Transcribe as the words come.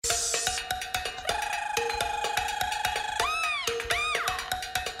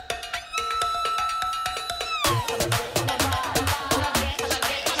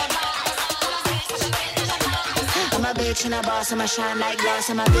bitch and a boss, I'ma shine like glass.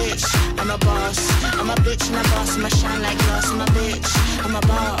 I'm a bitch, I'm a boss. I'm a bitch and a boss, I'ma shine like glass. I'm a bitch, I'm a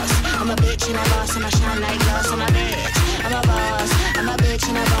boss. I'm a bitch and a boss, I'ma shine like glass. I'm a bitch, I'm a boss. I'm a bitch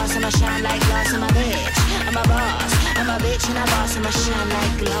and a boss, I'ma shine like glass. I'm a bitch, I'm a boss. I'm a bitch and a boss, I'ma shine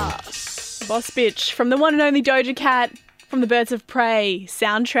like glass. Boss Bitch from the one and only Doja Cat from the Birds of Prey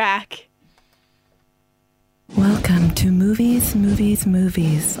soundtrack. Welcome to Movies, Movies,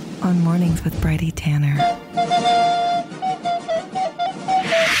 Movies on Mornings with Bridie Tanner.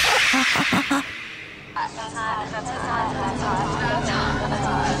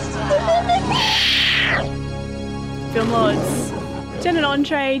 Film Lords. Jen and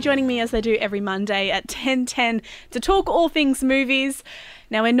Andre joining me as they do every Monday at 10:10 to talk all things movies.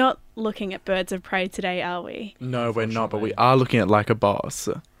 Now, we're not looking at Birds of Prey today, are we? No, we're not, but we are looking at Like a Boss.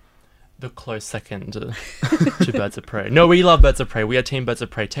 The close second to Birds of Prey. No, we love Birds of Prey. We are Team Birds of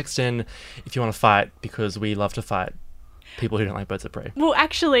Prey. Text in if you want to fight, because we love to fight people who don't like Birds of Prey. Well,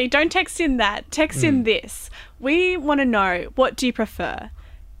 actually, don't text in that. Text in this. We want to know, what do you prefer?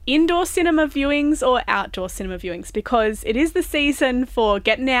 Indoor cinema viewings or outdoor cinema viewings? Because it is the season for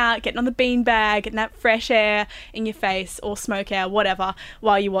getting out, getting on the beanbag, getting that fresh air in your face or smoke air, whatever,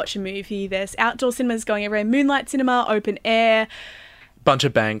 while you watch a movie. There's outdoor cinemas going everywhere. Moonlight Cinema, open air. Bunch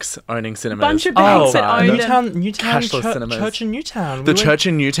of banks owning cinemas. Bunch of banks that own Newtown Cashless cinemas. Church in Newtown. The church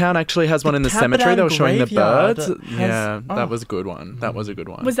in Newtown actually has one in the cemetery. They were showing the Graveyard birds. That was a good one. That was a good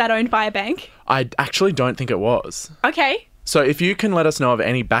one. Was that owned by a bank? I actually don't think it was. Okay. So if you can let us know of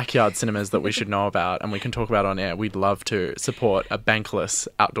any backyard cinemas that we should know about and we can talk about on air, we'd love to support a bankless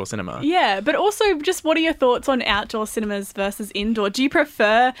outdoor cinema. Yeah, but also just what are your thoughts on outdoor cinemas versus indoor? Do you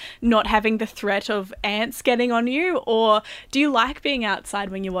prefer not having the threat of ants getting on you, or do you like being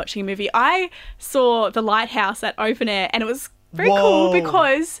outside when you're watching a movie? I saw The Lighthouse at open air and it was very cool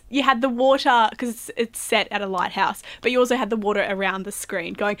because you had the water, because it's set at a lighthouse, but you also had the water around the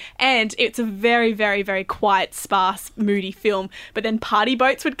screen going, and it's a very, very, very quiet, sparse, moody film, but then party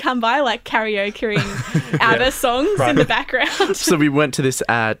boats would come by, like karaokeing ABBA songs in the background. So we went to this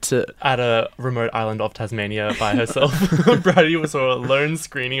at a remote island off Tasmania by herself. Bridie saw a lone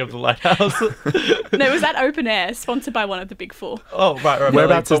screening of The Lighthouse. No, it was at open air, sponsored by one of the big four. Oh, right.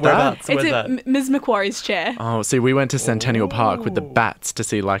 Whereabouts is that? It's at Ms. Macquarie's chair. Oh, see, we went to Centennial Park with the bats to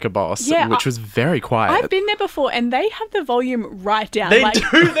see Like a Boss, which was very quiet. I've been there before and they have the volume right down. They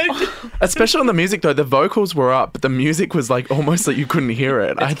do. Especially on the music though. The vocals were up, but the music was like almost like you couldn't hear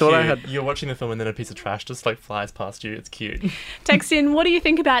it. I thought You're watching the film and then a piece of trash just like flies past you. It's cute. Text in, what do you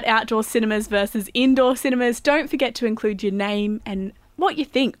think about outdoor cinemas versus indoor cinemas? Don't forget to include your name and what you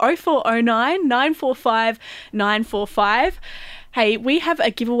think. 0409 945 945. Hey, we have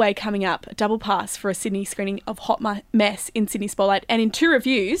a giveaway coming up, a double pass for a Sydney screening of Hot Mess in Sydney Spotlight, and in 2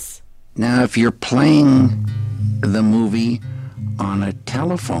 reviews. Now, if you're playing the movie on a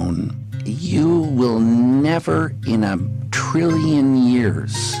telephone, you will never in a trillion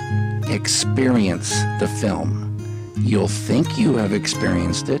years experience the film. You'll think you have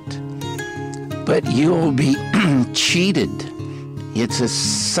experienced it, but you'll be cheated. It's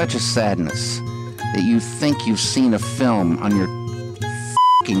such a sadness that you think you've seen a film on your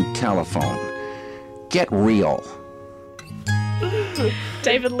f***ing telephone. Get real.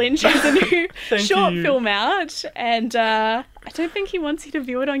 David Lynch has a new short film out, and I don't think he wants you to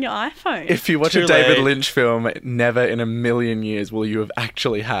view it on your iPhone. If you watch a David Lynch film, never in a million years will you have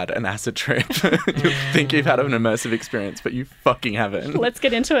actually had an acid trip. You think you've had an immersive experience, but you fucking haven't. Let's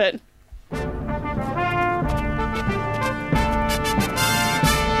get into it.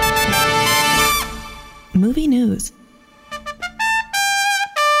 Movie news.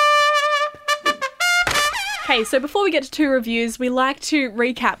 Okay, so before we get to 2 reviews, we like to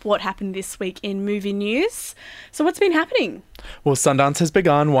recap what happened this week in movie news. So what's been happening? Well, Sundance has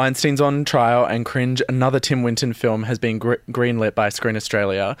begun, Weinstein's on trial, and Cringe, another Tim Winton film, has been greenlit by Screen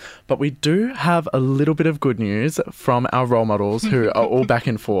Australia. But we do have a little bit of good news from our role models who are all back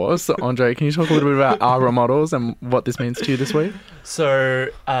in force. Andre, can you talk a little bit about our role models and what this means to you this week? So,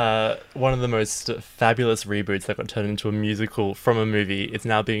 one of the most fabulous reboots that got turned into a musical from a movie is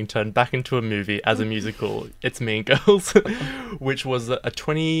now being turned back into a movie as a musical. It's Mean Girls, which was a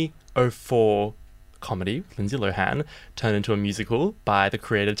 2004 comedy, Lindsay Lohan, turned into a musical by the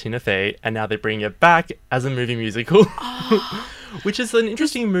creator Tina Fey, and now they're bringing it back as a movie musical, which is an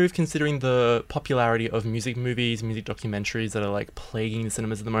interesting move considering the popularity of music movies, music documentaries that are like plaguing the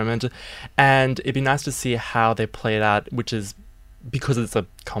cinemas at the moment. And it'd be nice to see how they play it out, which is because it's a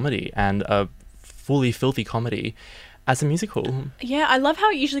comedy and a fully filthy comedy as a musical. Yeah, I love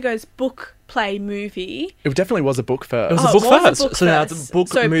how it usually goes book, play, movie. It definitely was a book first. It was a book first. So now it's a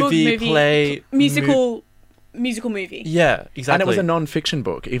book, movie, play, musical, musical movie. Yeah, exactly. And it was a non-fiction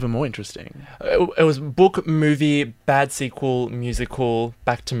book, even more interesting. It was book, movie, bad sequel, musical,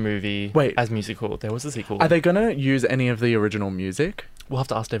 back to movie. Wait. As musical. There was a sequel. Are they going to use any of the original music? We'll have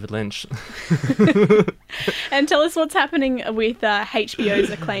to ask David Lynch. And tell us what's happening with HBO's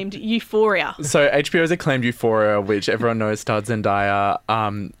acclaimed Euphoria. So HBO's acclaimed Euphoria, which everyone knows starred Zendaya,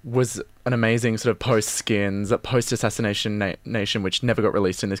 was an amazing sort of post-Skins, post-Assassination Nation, which never got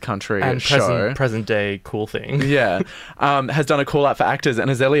released in this country And show. present day cool thing. Yeah. Has done a call out for actors,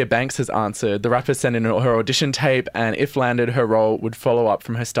 and Azealia Banks has answered. The rapper sent in her audition tape, and if landed, her role would follow up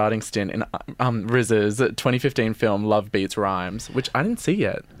from her starting stint in RZA's 2015 film Love Beats Rhymes, which I didn't see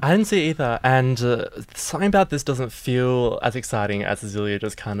yet. I didn't see it either, and something about this doesn't feel as exciting as Azealia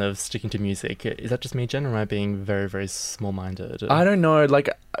just kind of sticking to music. Is that just me, Jen, or am I being very, very small-minded? I don't know.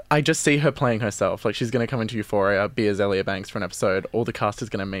 Like, I just see her playing herself. Like, she's going to come into Euphoria, be Azealia Banks for an episode. All the cast is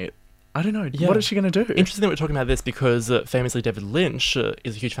going to meet. I don't know. Yeah. What is she going to do? Interesting that we're talking about this because famously David Lynch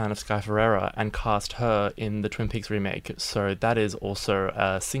is a huge fan of Sky Ferreira and cast her in the Twin Peaks remake. So that is also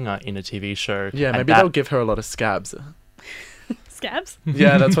a singer in a TV show. Yeah, and maybe they'll give her a lot of scabs. Scabs?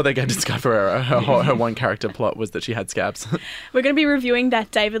 Yeah, that's what they gave to Sky Ferreira. Her one character plot was that she had scabs. We're going to be reviewing that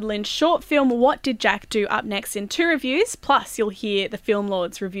David Lynch short film, What Did Jack Do, up next in 2 reviews. Plus, you'll hear the Film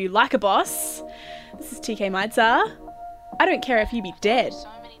Lords review Like a Boss. This is TK Maidza. I Don't Care If You Be Dead.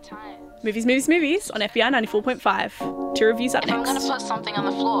 Movies, movies, movies on FBI 94.5. 2 reviews up If I'm next. gonna put something on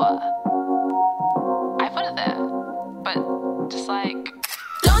the floor, I put it there. But just like...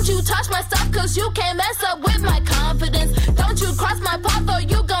 Don't you touch my stuff, cause you can't mess up with my confidence. Don't you cross my path or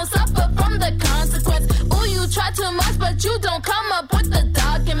you gon' suffer from the consequence. Ooh, you try too much, but you don't come up with the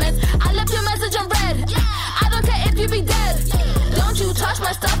documents. I left your message unread. I don't care if you be dead. Don't you touch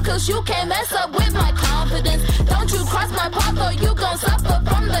my stuff, cause you can't mess up with my confidence. Don't you cross my path or you gon' suffer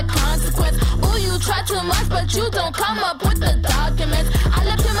from the consequence. Ooh, you try too much, but you don't come up with the documents. I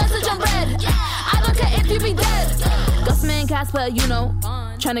left your message unread. I don't care if you be dead. Gusman Casper, you know.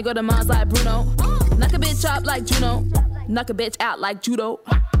 Tryna go to Mars like Bruno. Knock a bitch up like Juno. Knock a bitch out like judo.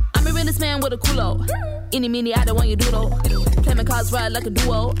 I'm a realest man with a culo. Any meanie, I don't want you doodle. Play my cards right like a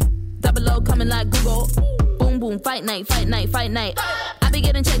duo. Double O coming like Google. Boom boom, fight night, fight night, fight night. I be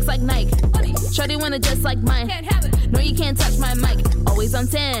getting checks like Nike. Shorty wanna just like mine. No, you can't touch my mic. Always on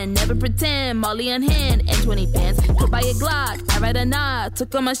 10, never pretend. Molly on hand and 20 pants. Put by your Glock, I read a nod.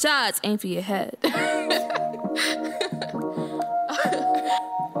 Took all my shots, aim for your head.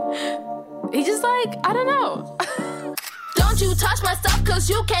 He just like, I don't know. Don't you touch my stuff, cause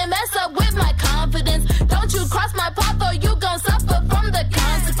you can't mess up with my confidence. Don't you cross my path or you gon' suffer from the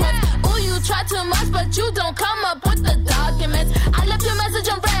consequence. Ooh, you try too much, but you don't come up with the documents. I left your message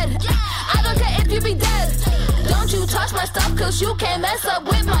unread. I don't care if you be dead. Don't you touch my stuff, cause you can't mess up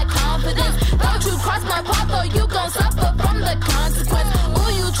with my confidence. Don't you cross my path or you gon' suffer from the consequence.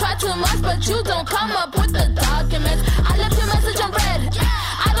 Ooh, you try too much, but you don't come up with the documents. I left your message unread.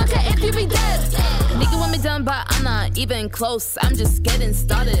 I don't care if you be dead. Nigga want me done, but I'm not even close. I'm just getting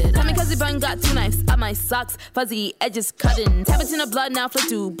started. Tell me cause the bun got 2 knives up my socks. Fuzzy edges cutting. Tapping in the blood now flip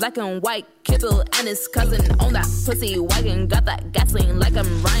to black and white. Kibble and his cousin on that pussy wagon. Got that gasoline like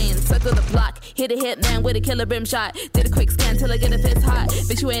I'm Ryan. Circle the block. Hit a hit man with a killer rim shot. Did a quick scan till I get a fist hot.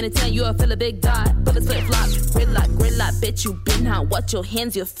 Bitch, you ain't a 10, you a fill a big dot. Bullets flip flop. Gridlock, bitch, you been hot. Watch your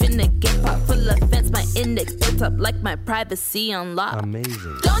hands, you're finna get popped. Full of fence, my index built up like my privacy unlocked.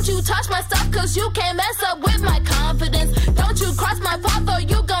 Amazing. Don't you touch my stuff, cause you can't mess up with my confidence. Don't you cross my path or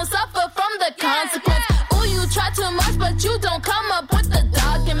you gon' suffer from the consequence. Ooh, you try too much, but you don't come up with the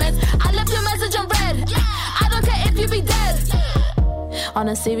documents. I left your message unread. I don't care if you be dead. On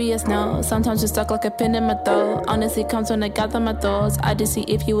a serious note, sometimes you're stuck like a pin in my throat. Honestly comes when I gather my thoughts. I just see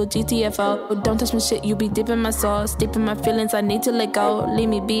if you a GTFO. Don't touch my shit, you be deep in my sauce. Deep in my feelings, I need to let go. Leave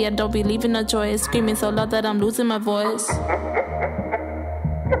me be, I don't be leaving no choice. Screaming so loud that I'm losing my voice.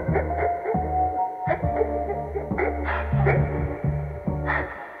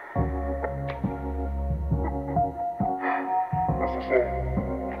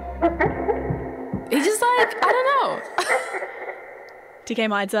 He just like, I don't know. TK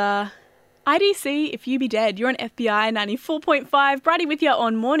Maidza. IDC, If You Be Dead. You're on FBI 94.5. Bridie with you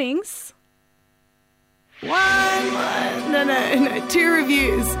on mornings. No. 2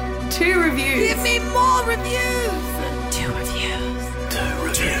 reviews. 2 reviews. Give me more reviews. 2 reviews. 2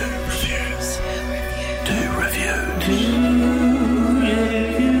 reviews. 2 reviews.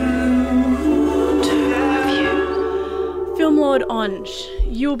 2 Film Lord Onge,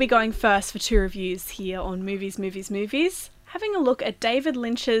 you'll be going first for 2 reviews here on Movies, Movies, Movies. Having a look at David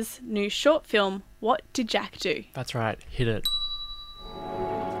Lynch's new short film, What Did Jack Do? That's right. Hit it.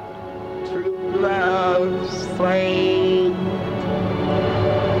 True love flame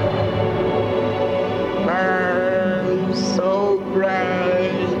burns so bright.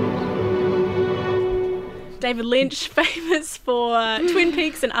 David Lynch, famous for Twin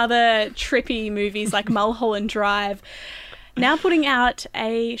Peaks and other trippy movies like Mulholland Drive, now putting out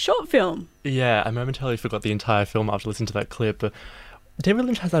a short film. Yeah, I momentarily forgot the entire film after listening to that clip. David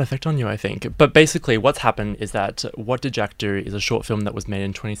Lynch has that effect on you, I think. But basically, what's happened is that What Did Jack Do is a short film that was made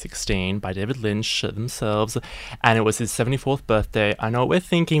in 2016 by David Lynch themselves, and it was his 74th birthday. I know what we're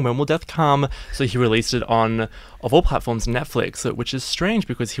thinking, when will death come? So he released it on, of all platforms, Netflix, which is strange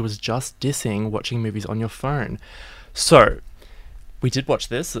because he was just dissing watching movies on your phone. So, we did watch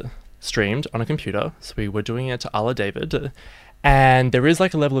this, streamed on a computer, so we were doing it a la David. And there is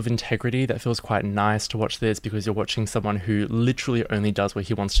like a level of integrity that feels quite nice to watch this because you're watching someone who literally only does what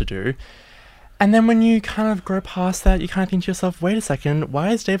he wants to do. And then when you kind of grow past that, you kind of think to yourself, wait a second, why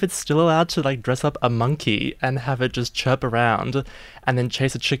is David still allowed to like dress up a monkey and have it just chirp around and then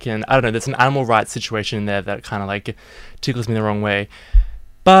chase a chicken? I don't know, there's an animal rights situation in there that kind of like tickles me the wrong way.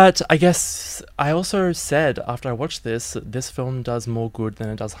 But I guess I also said after I watched this film does more good than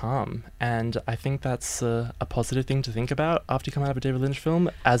it does harm. And I think that's a positive thing to think about after you come out of a David Lynch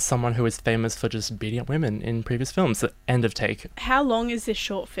film as someone who is famous for just beating up women in previous films. End of take. How long is this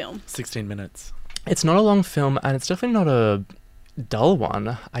short film? 16 minutes. It's not a long film and it's definitely not a dull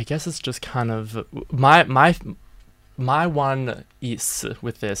one. I guess it's just kind of... My one is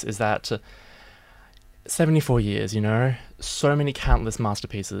with this is that... 74 years, you know, so many countless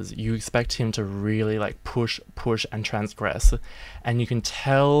masterpieces. You expect him to really like push and transgress, and you can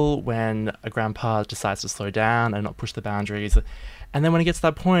tell when a grandpa decides to slow down and not push the boundaries. And then when it gets to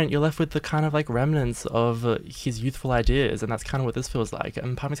that point, you're left with the kind of like remnants of his youthful ideas, and that's kind of what this feels like.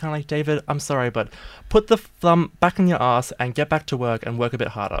 And part of me's kind of like, David, I'm sorry, but put the thumb back in your ass and get back to work and work a bit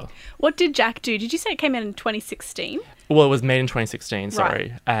harder. What did Jack do? Did you say it came out in 2016? Well, it was made in 2016, sorry.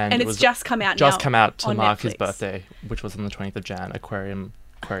 Right. And it's it was just come out just now come out to on mark Netflix. his birthday, which was on the 20th of Jan,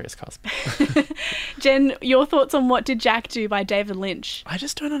 Aquarius cusp. Jen, your thoughts on What Did Jack Do by David Lynch? I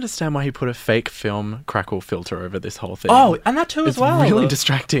just don't understand why he put a fake film crackle filter over this whole thing. Oh, and that too as well. It's really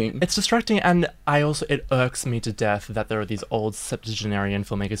distracting. It's distracting, and it irks me to death that there are these old septuagenarian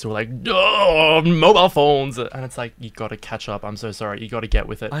filmmakers who are like, oh, mobile phones, and it's like, you gotta catch up, I'm so sorry, you gotta get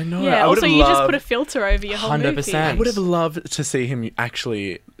with it. I know. Yeah, also you just put a filter over your whole 100%. movie. I would have loved to see him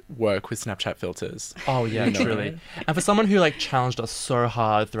actually work with Snapchat filters. Oh yeah, truly. And for someone who like challenged us so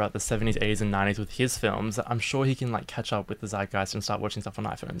hard throughout the 70s, 80s and 90s with his films, I'm sure he can like catch up with the zeitgeist and start watching stuff on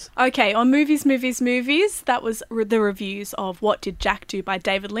iPhones. Okay, on Movies, that was the reviews of What Did Jack Do by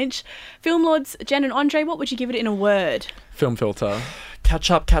David Lynch. Film Lords, Jen and Andre, what would you give it in a word? Film filter.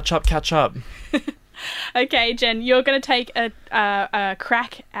 Catch up. Okay, Jen, you're going to take a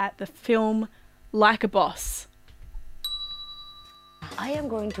crack at the film Like a Boss. I am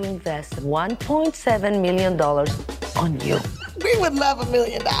going to invest $1.7 million on you. We would love $1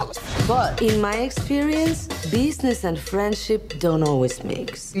 million. But in my experience, business and friendship don't always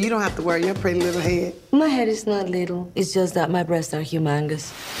mix. You don't have to worry your pretty little head. My head is not little. It's just that my breasts are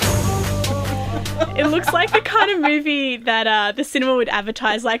humongous. It looks like the kind of movie that the cinema would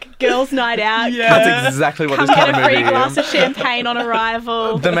advertise, like Girls' Night Out. Yeah. That's exactly what Come this kind get of a free movie glass is. of champagne on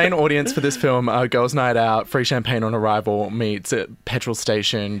arrival. The main audience for this film are Girls' Night Out, Free Champagne on Arrival meets petrol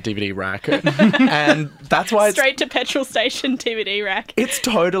station DVD rack. And that's why Straight to petrol station DVD rack. it's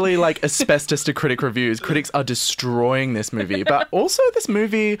totally like asbestos to critic reviews. Critics are destroying this movie. But also this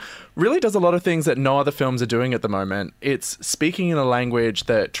movie really does a lot of things that no other films are doing at the moment. It's speaking in a language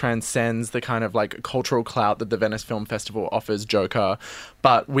that transcends the kind of like cultural clout that the Venice Film Festival offers Joker,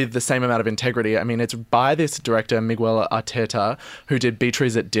 but with the same amount of integrity. I mean, it's by this director, Miguel Arteta, who did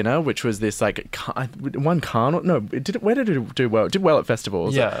Beatriz at Dinner, which was this like where did it do well? It did well at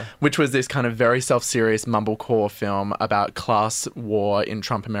festivals. Yeah. Which was this kind of very self-serious mumblecore film about class war in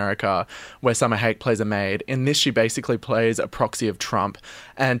Trump America, where Salma Hayek plays a maid. In this, she basically plays a proxy of Trump.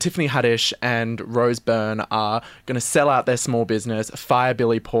 And Tiffany Haddish and Rose Byrne are going to sell out their small business, fire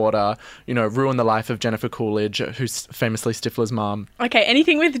Billy Porter, ruin the life of Jennifer Coolidge, who's famously Stifler's mom. Okay,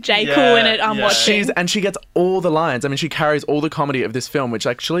 anything with J. Cool in it, I'm watching. She gets all the lines. I mean, she carries all the comedy of this film, which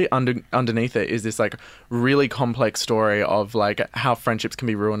actually underneath it is this like really complex story of like how friendships can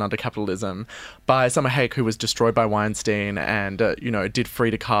be ruined under capitalism by Salma Hayek, who was destroyed by Weinstein and, did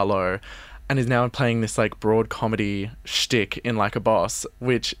Frida Kahlo, and is now playing this like broad comedy shtick in Like a Boss,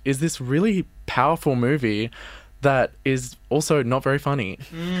 which is this really powerful movie that is also not very funny.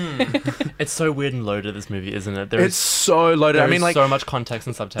 It's so weird and loaded, this movie, isn't it? It's so loaded. I mean, like, so much context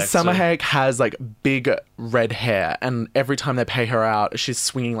and subtext. Salma Hayek has like big red hair, and every time they pay her out, she's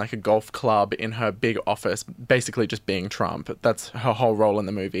swinging like a golf club in her big office, basically just being Trump. That's her whole role in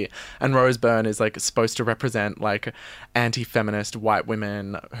the movie. And Rose Byrne is like supposed to represent like anti-feminist white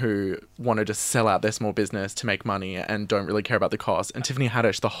women who want to just sell out their small business to make money and don't really care about the cost. And Tiffany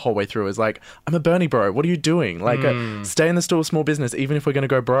Haddish the whole way through is like, I'm a Bernie bro. What are you doing? Like, stay in the small business, even if we're going to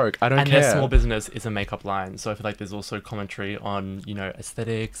go broke. I don't care. And their small business is a makeup line, so I feel like there's also commentary on, you know,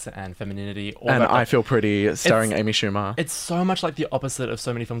 aesthetics and femininity. And I Feel Pretty, starring Amy Schumer. It's so much like the opposite of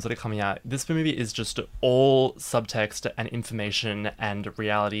so many films that are coming out. This movie is just all subtext and information and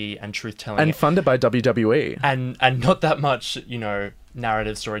reality and truth-telling. And funded by WWE. And not that much, you know,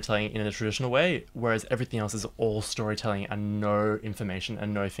 narrative storytelling in a traditional way, whereas everything else is all storytelling and no information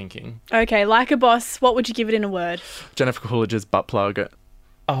and no thinking. Okay, Like a Boss, what would you give it in a word? Jennifer Coolidge's butt plug.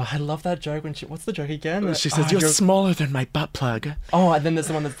 Oh, I love that joke when what's the joke again? She says, you're smaller than my butt plug. Oh, and then there's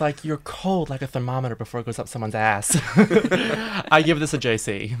the one that's like, you're cold like a thermometer before it goes up someone's ass. I give this a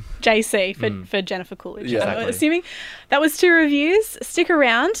JC. JC for Jennifer Coolidge. Yeah, exactly. Assuming that was 2 reviews. Stick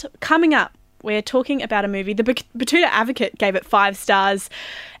around. Coming up, we're talking about a movie. The Batuta Advocate gave it 5 stars,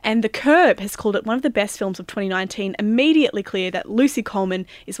 and The Curb has called it one of the best films of 2019. Immediately clear that Lucy Coleman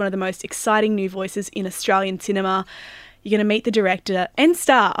is one of the most exciting new voices in Australian cinema. You're going to meet the director and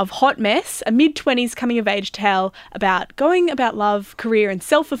star of Hot Mess, a mid-20s coming-of-age tale about going about love, career and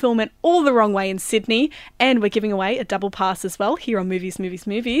self-fulfillment all the wrong way in Sydney. And we're giving away a double pass as well here on Movies, Movies,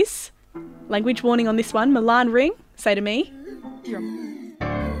 Movies. Language warning on this one. Milan Ring, Say to Me.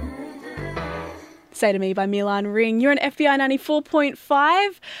 Say to Me by Milan Ring. You're on FBI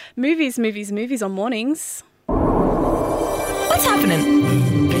 94.5. Movies, Movies, Movies on mornings. What's happening?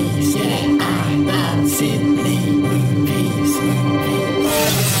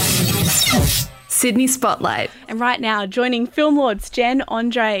 Sydney Spotlight. And right now, joining Film Lords Jen,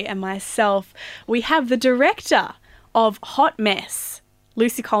 Andre and myself, we have the director of Hot Mess,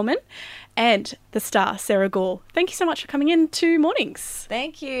 Lucy Coleman, and the star, Sarah Gall. Thank you so much for coming in to Mornings.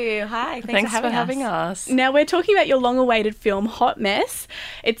 Thank you. Hi. Thanks for having us. Now, we're talking about your long-awaited film, Hot Mess.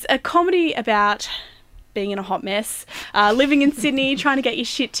 It's a comedy about being in a hot mess, living in Sydney, trying to get your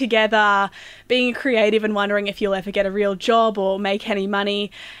shit together, being creative and wondering if you'll ever get a real job or make any money.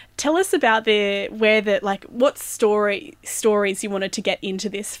 Tell us about what stories you wanted to get into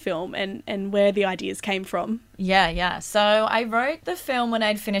this film and where the ideas came from. Yeah. So I wrote the film when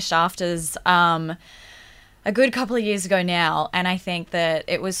I'd finished Afters a good couple of years ago now, and I think that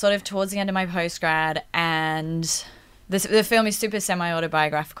it was sort of towards the end of my postgrad, and the film is super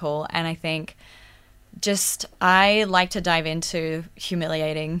semi-autobiographical, and I think just I like to dive into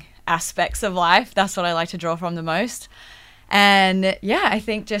humiliating aspects of life. That's what I like to draw from the most. And yeah, I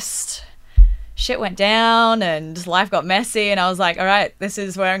think just shit went down and life got messy, and I was like, all right, this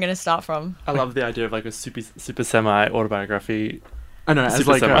is where I'm going to start from. I love the idea of like a super semi-autobiography. I know, as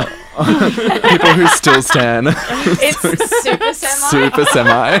like people who still stan. It's super semi. Super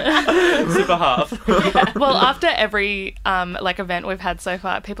semi. Super half. Yeah. Well, after every event we've had so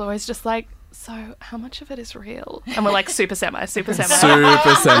far, people are always just like, so how much of it is real? And we're like, super semi. Super semi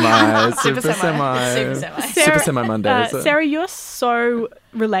Mondays. Sarah, you're so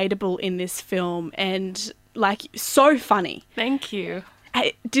relatable in this film and like so funny. Thank you.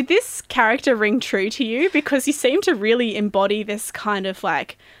 Did this character ring true to you? Because you seem to really embody this kind of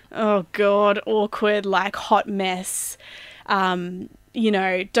like, oh God, awkward, like hot mess. Don't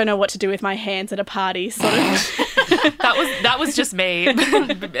know what to do with my hands at a party sort of. That was just me.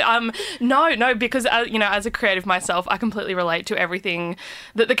 No, because as a creative myself, I completely relate to everything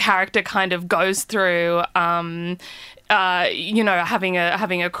that the character kind of goes through.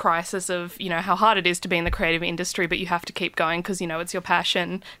 Having a crisis of how hard it is to be in the creative industry, but you have to keep going because it's your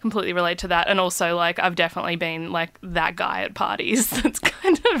passion. Completely relate to that, and also like I've definitely been like that guy at parties. That's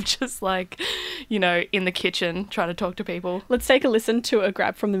kind of just like in the kitchen trying to talk to people. Let's take a listen to a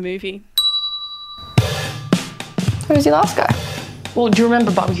grab from the movie. Who was your last guy? Well, do you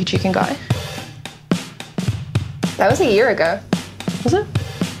remember Barbecue Chicken Guy? That was a year ago. Was it?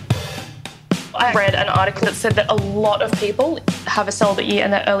 I read an article that said that a lot of people have a celibate year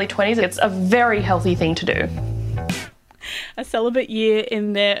in their early 20s. It's a very healthy thing to do. A celibate year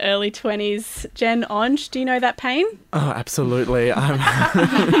in their early 20s. Jen, Onge, do you know that pain? Oh, absolutely. Do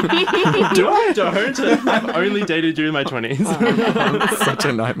I don't? I've only dated you in my 20s. It's such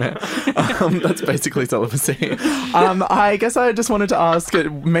a nightmare. That's basically celibacy. I guess I just wanted to ask,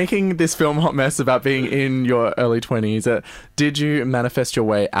 making this film Hot Mess about being in your early 20s, did you manifest your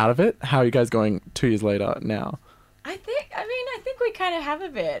way out of it? How are you guys going 2 years later now? I think we kind of have a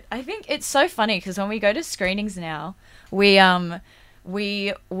bit. I think it's so funny because when we go to screenings now, we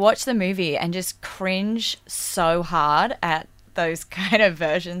watch the movie and just cringe so hard at those kind of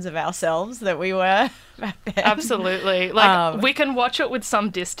versions of ourselves that we were back then. Absolutely. Like, we can watch it with some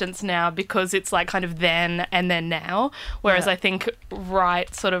distance now because it's like kind of then and then now. Whereas I think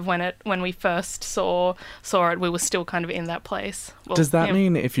right sort of when we first saw it, we were still kind of in that place. Well, does that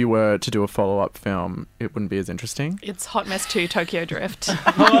mean if you were to do a follow-up film, it wouldn't be as interesting? It's Hot Mess 2 Tokyo Drift.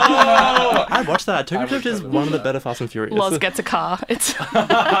 Oh, I watched that. Tokyo Drift is one of the better Fast and Furious. Loz gets a car.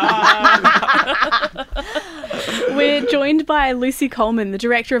 We're joined by Lucy Coleman, the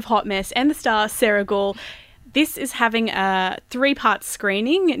director of Hot Mess, and the star Sarah Gall. This is having a 3-part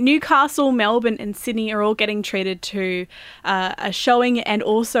screening. Newcastle, Melbourne and Sydney are all getting treated to a showing and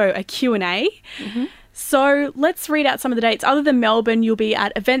also a Q&A. Mm-hmm. So let's read out some of the dates. Other than Melbourne, you'll be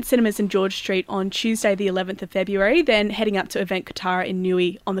at Event Cinemas in George Street on Tuesday the 11th of February, then heading up to Event Katara in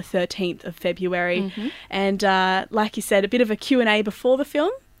Newey on the 13th of February. Mm-hmm. And like you said, a bit of a Q&A before the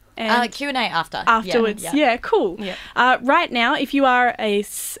film. And Q&A after. afterwards. Yeah, cool. Yeah. Right now, if you are a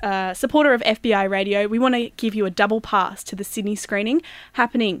supporter of FBI Radio, we want to give you a double pass to the Sydney screening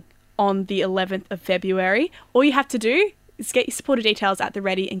happening on the 11th of February. All you have to do is get your supporter details at the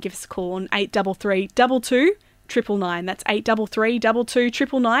ready and give us a call on 833 22 999. That's 833 22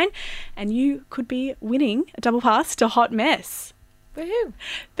 999. And you could be winning a double pass to Hot Mess. Woohoo.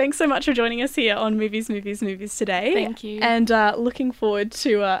 Thanks so much for joining us here on Movies today. Thank you. And looking forward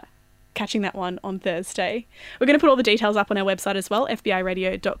to catching that one on Thursday. We're going to put all the details up on our website as well,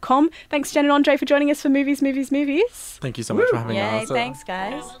 fbiradio.com. Thanks, Jen and Andre, for joining us for Movies. Thank you so much for having us. Thanks,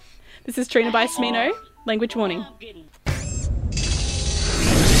 guys. This is Trina by Smino. Language warning.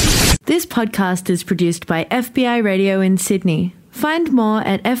 This podcast is produced by FBI Radio in Sydney. Find more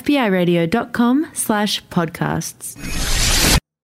at fbiradio.com/podcasts.